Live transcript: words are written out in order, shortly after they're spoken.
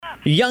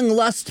Young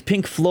Lust,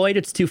 Pink Floyd.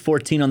 It's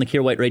 2:14 on the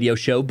Kier White Radio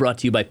Show, brought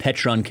to you by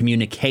Petron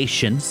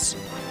Communications.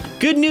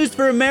 Good news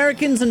for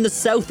Americans in the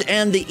South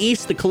and the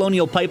East. The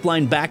Colonial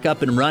Pipeline back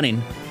up and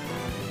running.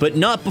 But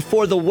not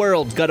before the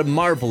world's got to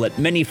marvel at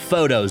many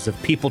photos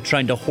of people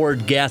trying to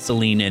hoard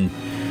gasoline in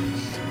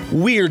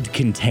weird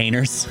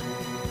containers.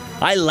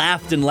 I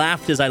laughed and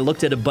laughed as I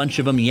looked at a bunch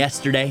of them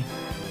yesterday.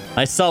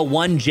 I saw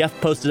one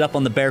Jeff posted up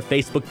on the Bear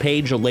Facebook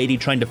page, a lady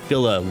trying to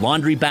fill a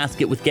laundry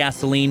basket with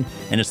gasoline,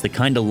 and it's the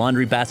kind of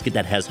laundry basket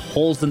that has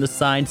holes in the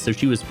side, so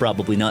she was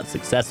probably not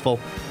successful.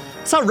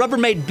 I saw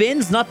Rubbermaid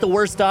bins, not the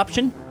worst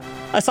option.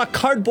 I saw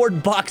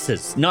cardboard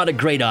boxes, not a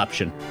great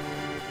option.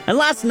 And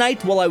last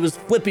night, while I was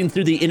flipping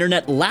through the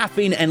internet,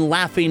 laughing and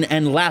laughing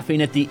and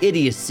laughing at the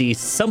idiocy,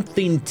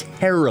 something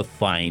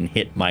terrifying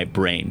hit my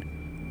brain.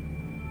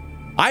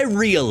 I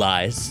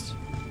realized,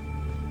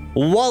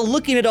 while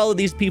looking at all of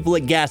these people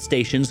at gas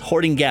stations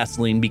hoarding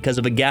gasoline because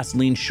of a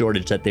gasoline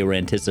shortage that they were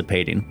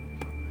anticipating,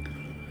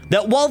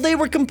 that while they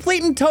were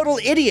complete and total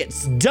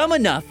idiots, dumb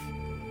enough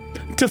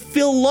to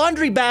fill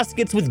laundry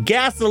baskets with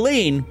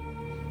gasoline,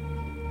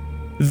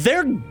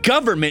 their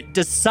government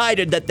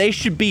decided that they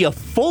should be a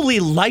fully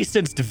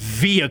licensed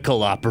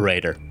vehicle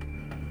operator.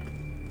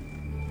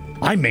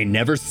 I may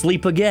never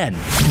sleep again.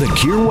 The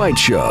Kier White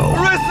Show.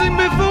 Arresting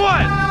me for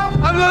what?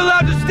 I'm not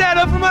allowed to stand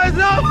up for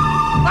myself?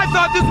 I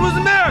thought this was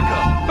America.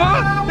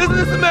 Huh? Isn't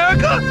this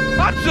America?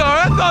 I'm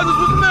sorry, I thought this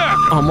was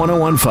America. On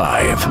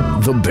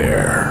 101.5, The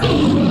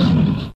Bear.